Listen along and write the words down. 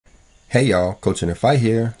Hey y'all, Coach Inthefight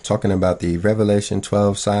here, talking about the Revelation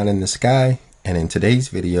 12 sign in the sky. And in today's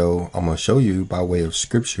video, I'm going to show you by way of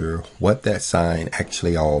scripture what that sign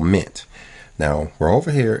actually all meant. Now, we're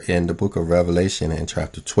over here in the book of Revelation in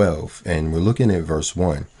chapter 12, and we're looking at verse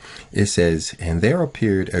 1. It says, "And there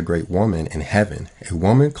appeared a great woman in heaven, a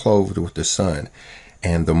woman clothed with the sun,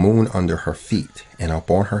 and the moon under her feet, and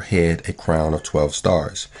upon her head a crown of 12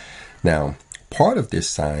 stars. Now, part of this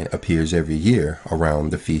sign appears every year around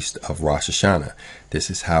the Feast of Rosh Hashanah. This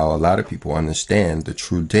is how a lot of people understand the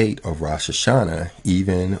true date of Rosh Hashanah,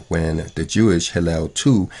 even when the Jewish Hillel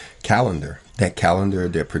II calendar, that calendar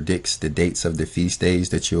that predicts the dates of the feast days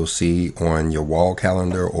that you'll see on your wall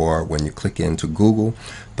calendar or when you click into Google,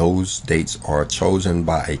 those dates are chosen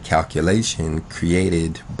by a calculation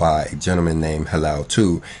created by a gentleman named Hillel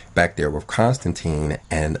II back there with Constantine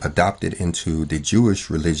and adopted into the Jewish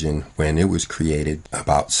religion when it was created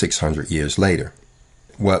about 600 years later.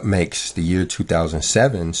 What makes the year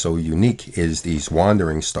 2007 so unique is these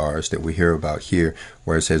wandering stars that we hear about here,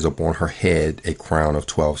 where it says upon her head a crown of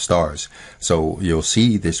 12 stars. So you'll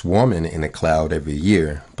see this woman in a cloud every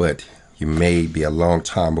year, but you may be a long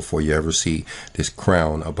time before you ever see this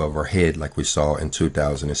crown above her head like we saw in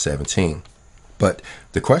 2017. But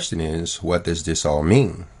the question is, what does this all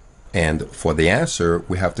mean? And for the answer,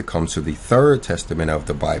 we have to come to the third testament of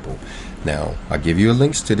the Bible. Now, I'll give you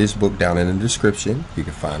links to this book down in the description. You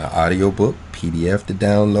can find an audio book, PDF to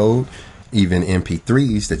download, even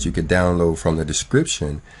MP3s that you could download from the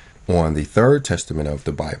description on the third testament of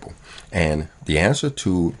the Bible. And the answer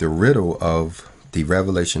to the riddle of the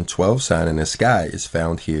Revelation 12 sign in the sky is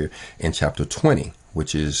found here in chapter 20,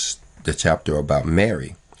 which is the chapter about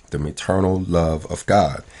Mary, the maternal love of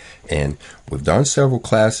God. And we've done several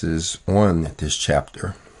classes on this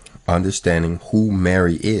chapter, understanding who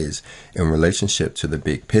Mary is in relationship to the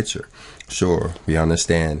big picture. Sure, we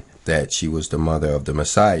understand that she was the mother of the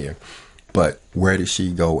Messiah, but where did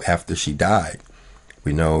she go after she died?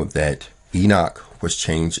 We know that Enoch was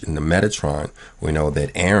changed in the Metatron. We know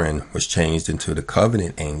that Aaron was changed into the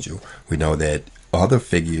covenant angel. We know that other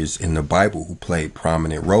figures in the Bible who played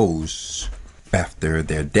prominent roles after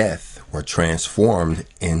their death were transformed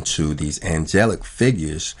into these angelic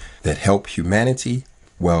figures that help humanity.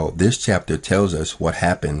 Well, this chapter tells us what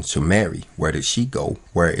happened to Mary. Where did she go?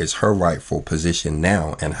 Where is her rightful position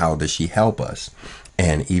now? And how does she help us?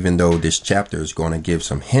 And even though this chapter is going to give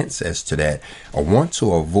some hints as to that, I want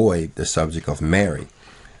to avoid the subject of Mary,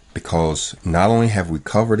 because not only have we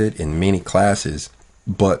covered it in many classes,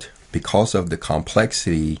 but because of the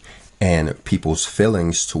complexity and people's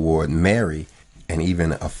feelings toward Mary, and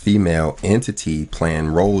even a female entity playing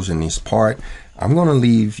roles in this part, I'm going to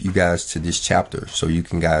leave you guys to this chapter so you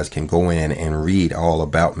guys can go in and read all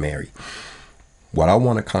about Mary. What I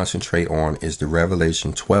want to concentrate on is the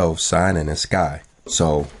Revelation 12 sign in the sky.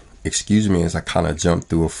 So excuse me as I kind of jump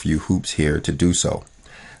through a few hoops here to do so.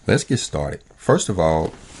 Let's get started. First of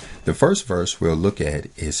all, the first verse we'll look at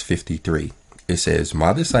is 53. It says,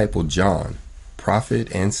 "My disciple John, prophet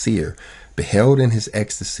and seer, beheld in his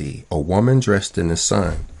ecstasy a woman dressed in the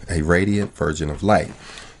sun, a radiant virgin of light."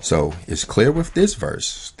 So it's clear with this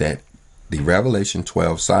verse that the Revelation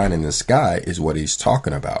 12 sign in the sky is what he's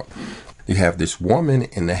talking about. You have this woman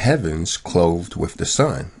in the heavens clothed with the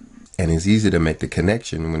sun. And it's easy to make the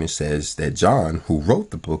connection when it says that John, who wrote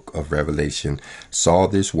the book of Revelation, saw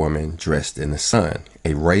this woman dressed in the sun,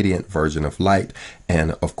 a radiant virgin of light.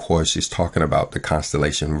 And of course, he's talking about the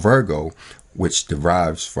constellation Virgo, which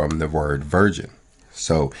derives from the word virgin.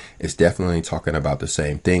 So it's definitely talking about the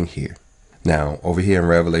same thing here. Now, over here in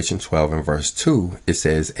Revelation 12 and verse 2, it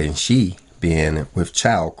says, "And she, being with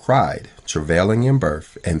child, cried, travailing in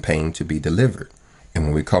birth, and pain to be delivered." And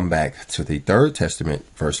when we come back to the third testament,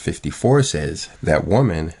 verse 54 says, "That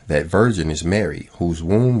woman, that virgin is Mary, whose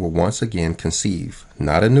womb will once again conceive,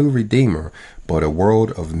 not a new redeemer, but a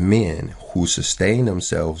world of men who sustain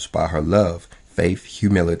themselves by her love, faith,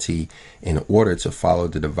 humility, in order to follow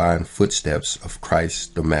the divine footsteps of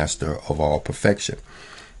Christ, the master of all perfection."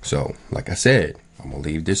 So, like I said, I'm going to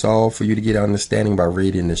leave this all for you to get understanding by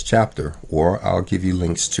reading this chapter, or I'll give you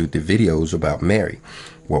links to the videos about Mary.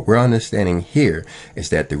 What we're understanding here is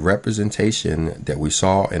that the representation that we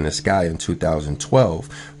saw in the sky in 2012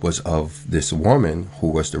 was of this woman who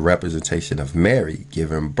was the representation of Mary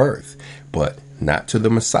giving birth, but not to the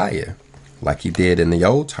Messiah like he did in the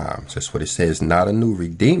old times. That's what it says, not a new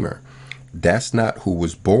redeemer. That's not who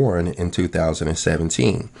was born in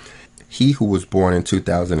 2017. He who was born in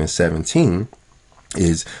 2017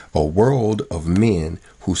 is a world of men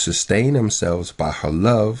who sustain themselves by her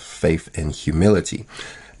love, faith, and humility.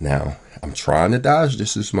 Now, I'm trying to dodge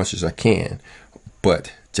this as much as I can,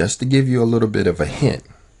 But just to give you a little bit of a hint,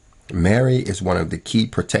 Mary is one of the key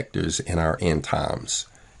protectors in our end times.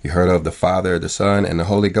 You heard of the Father, the Son, and the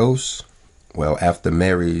Holy Ghost? Well, after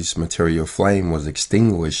Mary's material flame was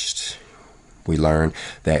extinguished, we learned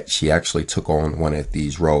that she actually took on one of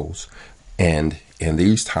these roles. And in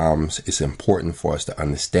these times, it's important for us to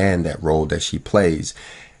understand that role that she plays,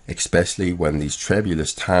 especially when these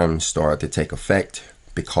tribulous times start to take effect,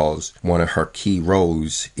 because one of her key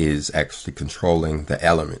roles is actually controlling the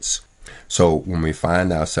elements. So when we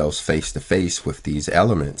find ourselves face to face with these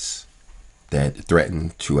elements that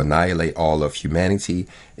threaten to annihilate all of humanity,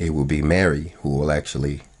 it will be Mary who will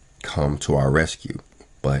actually come to our rescue.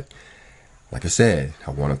 But like I said,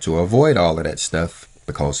 I wanted to avoid all of that stuff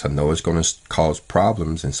because I know it's going to cause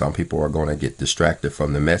problems and some people are going to get distracted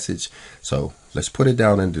from the message. So let's put it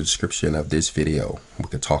down in the description of this video. We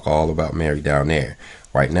could talk all about Mary down there.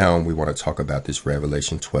 Right now, we want to talk about this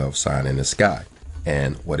Revelation 12 sign in the sky.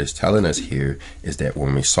 And what it's telling us here is that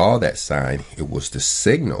when we saw that sign, it was the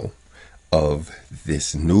signal of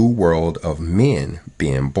this new world of men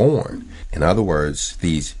being born. In other words,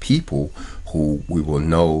 these people who we will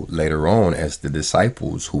know later on as the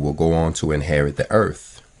disciples who will go on to inherit the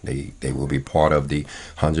earth. They will be part of the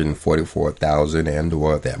 144,000 and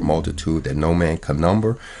or that multitude that no man can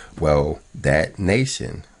number. Well, that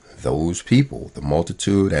nation, those people, the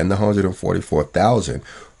multitude and the 144,000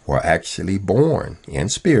 were actually born in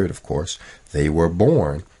spirit, of course. They were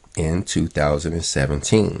born in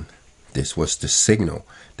 2017. This was the signal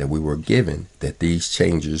that we were given that these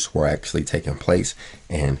changes were actually taking place.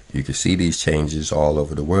 And you can see these changes all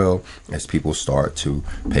over the world as people start to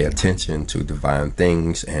pay attention to divine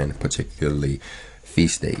things and particularly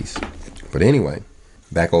feast days. But anyway,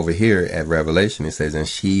 back over here at Revelation, it says, and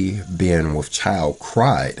she being with child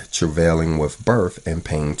cried, travailing with birth and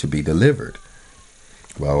pain to be delivered.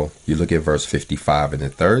 Well, you look at verse 55 in the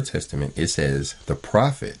Third Testament, it says, the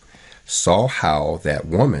prophet saw how that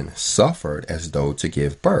woman suffered as though to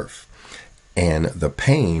give birth. And the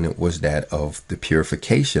pain was that of the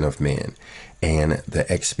purification of men and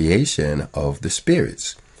the expiation of the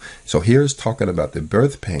spirits. So here's talking about the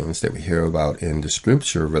birth pains that we hear about in the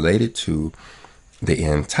scripture related to the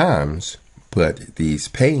end times. But these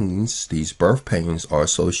pains, these birth pains, are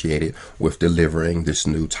associated with delivering this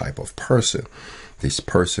new type of person. This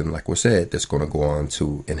person, like we said, that's going to go on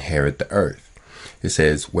to inherit the earth. It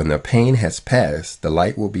says, when the pain has passed, the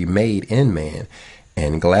light will be made in man,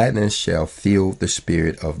 and gladness shall fill the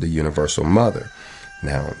spirit of the universal mother.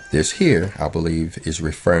 Now, this here, I believe, is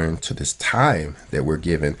referring to this time that we're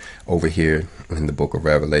given over here in the book of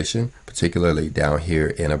Revelation, particularly down here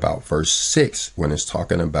in about verse 6, when it's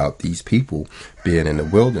talking about these people being in the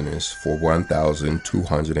wilderness for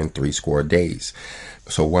 1,203 score days.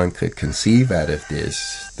 So one could conceive out of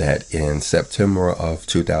this that in September of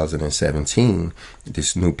 2017,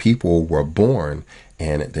 this new people were born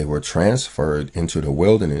and they were transferred into the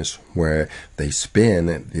wilderness where they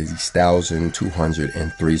spend these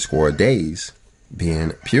 1,203 score days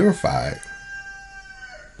being purified.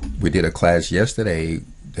 We did a class yesterday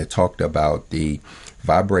that talked about the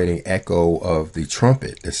vibrating echo of the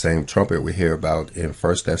trumpet, the same trumpet we hear about in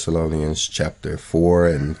 1 Thessalonians chapter 4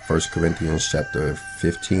 and 1 Corinthians chapter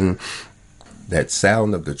 15. That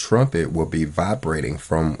sound of the trumpet will be vibrating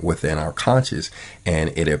from within our conscious, and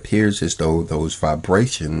it appears as though those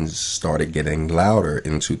vibrations started getting louder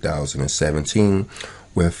in 2017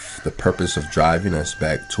 with the purpose of driving us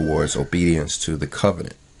back towards obedience to the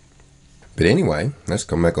covenant. But anyway, let's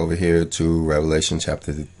come back over here to Revelation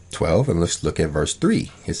chapter 12 and let's look at verse 3.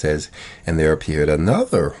 It says, and there appeared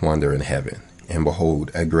another wonder in heaven, and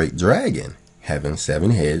behold, a great dragon, having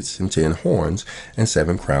 7 heads and 10 horns and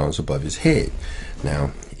 7 crowns above his head.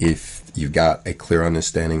 Now, if you've got a clear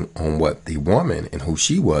understanding on what the woman and who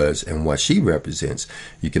she was and what she represents,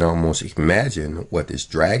 you can almost imagine what this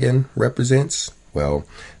dragon represents. Well,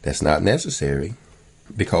 that's not necessary,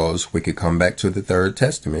 because we could come back to the Third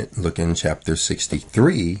Testament, look in chapter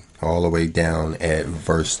 63, all the way down at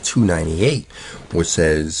verse 298, which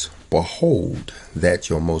says, behold, that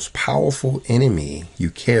your most powerful enemy you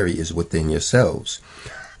carry is within yourselves.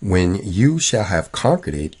 When you shall have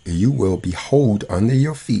conquered it, you will behold under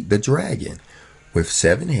your feet the dragon with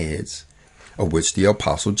 7 heads, of which the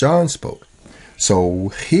Apostle John spoke. So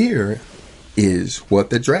here is what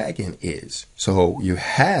the dragon is. So you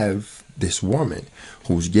have this woman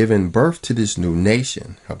who's given birth to this new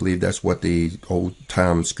nation. I believe that's what the old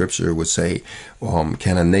time scripture would say.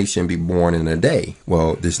 Can a nation be born in a day?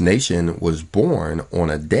 Well, this nation was born on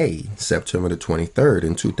a day, September the 23rd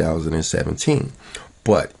in 2017.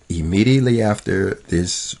 But immediately after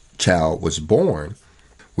this child was born,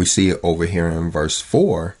 We see it over here in verse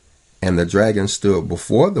 4. And the dragon stood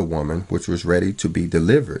before the woman, which was ready to be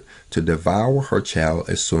delivered, to devour her child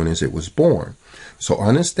as soon as it was born. So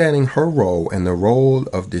understanding her role and the role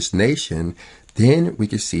of this nation, then we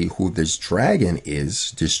can see who this dragon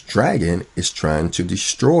is. This dragon is trying to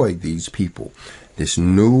destroy these people. This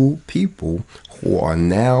new people who are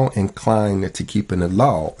now inclined to keeping the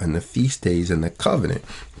law and the feast days and the covenant,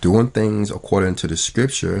 doing things according to the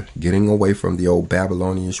scripture, getting away from the old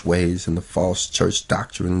Babylonian ways and the false church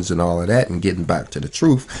doctrines and all of that, and getting back to the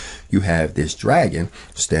truth. You have this dragon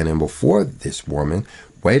standing before this woman,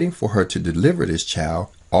 waiting for her to deliver this child,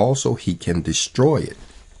 also he can destroy it.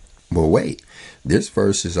 But wait, this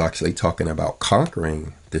verse is actually talking about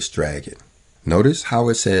conquering this dragon. Notice how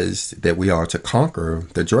it says that we are to conquer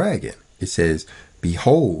the dragon. It says,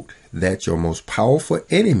 behold, that your most powerful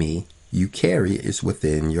enemy you carry is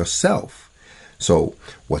within yourself. So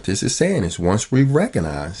what this is saying is once we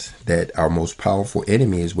recognize that our most powerful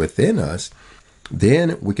enemy is within us,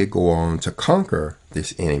 then we could go on to conquer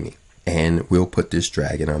this enemy and we'll put this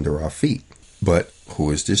dragon under our feet. But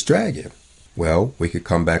who is this dragon? Well, we could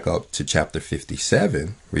come back up to chapter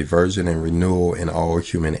 57, reversion and renewal in all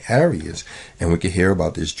human areas, and we could hear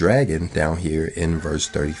about this dragon down here in verse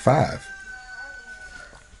 35.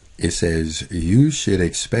 It says, you should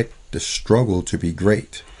expect the struggle to be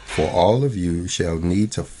great, for all of you shall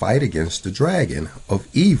need to fight against the dragon of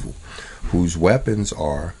evil, whose weapons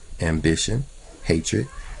are ambition, hatred,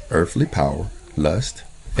 earthly power, lust,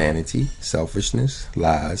 vanity, selfishness,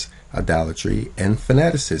 lies, idolatry, and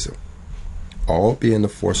fanaticism. All being the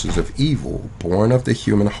forces of evil born of the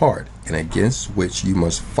human heart, and against which you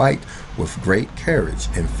must fight with great courage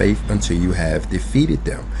and faith until you have defeated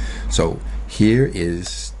them. So here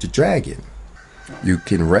is the dragon. You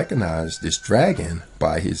can recognize this dragon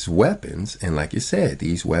by his weapons, and like you said,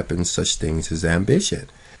 these weapons, such things as ambition.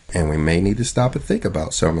 And we may need to stop and think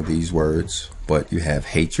about some of these words, but you have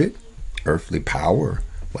hatred, earthly power,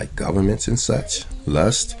 like governments and such,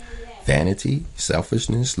 lust, vanity,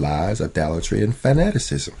 selfishness, lies, idolatry, and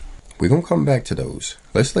fanaticism. We're going to come back to those.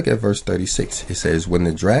 Let's look at verse 36. It says, when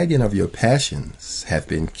the dragon of your passions have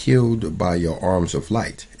been killed by your arms of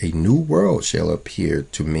light, a new world shall appear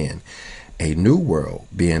to men. A new world,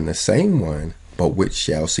 being the same one, but which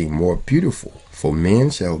shall seem more beautiful. For men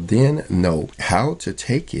shall then know how to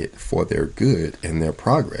take it for their good and their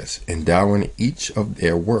progress, endowing each of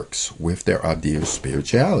their works with their ideal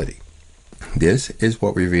spirituality. This is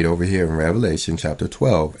what we read over here in Revelation chapter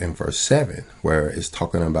 12 and verse 7, where it's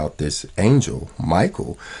talking about this angel,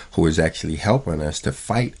 Michael, who is actually helping us to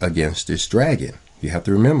fight against this dragon. You have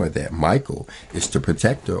to remember that Michael is the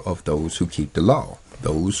protector of those who keep the law.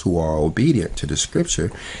 Those who are obedient to the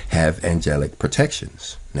scripture have angelic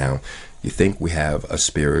protections. Now, you think we have a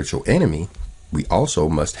spiritual enemy, we also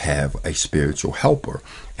must have a spiritual helper,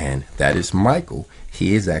 and that is Michael.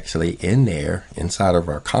 He is actually in there, inside of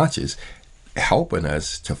our conscious, helping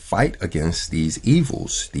us to fight against these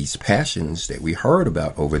evils, these passions that we heard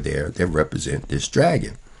about over there that represent this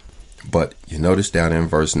dragon. But you notice down in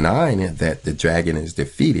verse 9 that the dragon is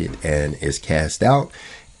defeated and is cast out.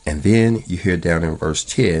 And then you hear down in verse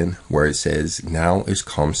 10 where it says, now is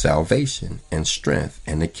come salvation and strength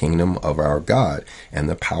and the kingdom of our God and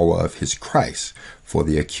the power of his Christ. For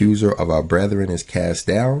the accuser of our brethren is cast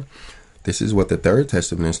down. This is what the Third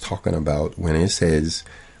Testament is talking about when it says,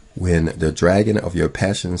 when the dragon of your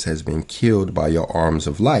passions has been killed by your arms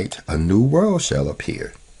of light, a new world shall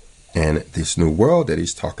appear. And this new world that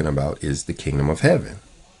he's talking about is the kingdom of heaven.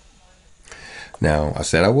 Now, I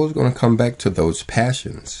said I was going to come back to those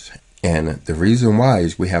passions. And the reason why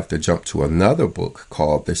is we have to jump to another book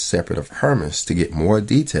called The Separate of Hermas to get more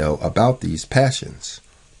detail about these passions.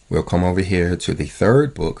 We'll come over here to the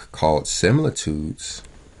third book called Similitudes.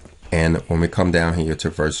 And when we come down here to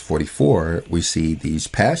verse 44, we see these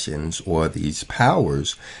passions or these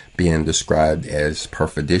powers being described as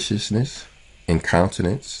perfidiousness,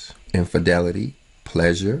 incontinence, infidelity,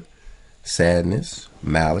 pleasure, sadness,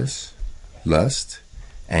 malice, lust,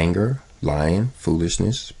 anger, lying,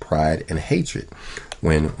 foolishness, pride, and hatred.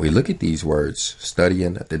 When we look at these words,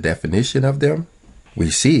 studying the definition of them, we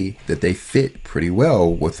see that they fit pretty well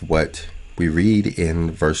with what we read in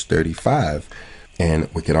verse 35.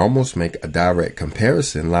 And we can almost make a direct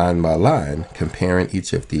comparison line by line, comparing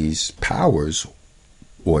each of these powers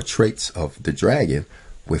or traits of the dragon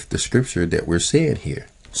with the scripture that we're seeing here.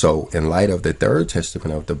 So in light of the Third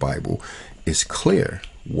Testament of the Bible, it's clear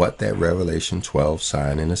what that Revelation 12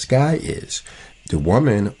 sign in the sky is. The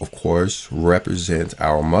woman, of course, represents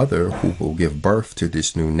our mother who will give birth to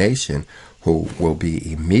this new nation, who will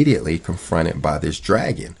be immediately confronted by this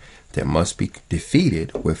dragon. that must be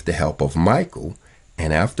defeated with the help of Michael,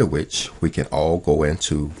 and after which we can all go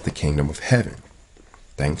into the kingdom of heaven.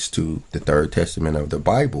 Thanks to the Third Testament of the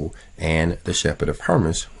Bible and the Shepherd of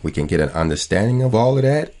Hermas, we can get an understanding of all of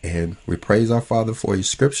that, and we praise our Father for his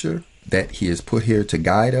scripture that he has put here to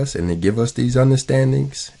guide us and to give us these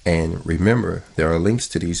understandings. And remember, there are links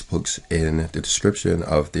to these books in the description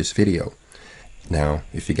of this video. Now,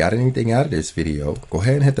 if you got anything out of this video, go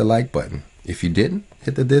ahead and hit the like button. If you didn't,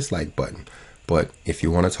 hit the dislike button. But if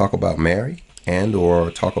you want to talk about Mary and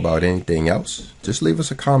or talk about anything else, just leave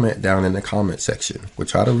us a comment down in the comment section. We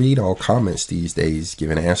try to read all comments these days,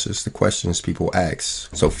 giving answers to questions people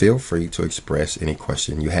ask. So feel free to express any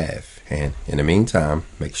question you have. And in the meantime,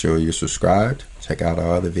 make sure you're subscribed. Check out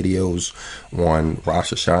our other videos on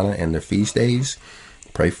Rosh Hashanah and the feast days.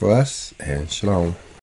 Pray for us, and shalom.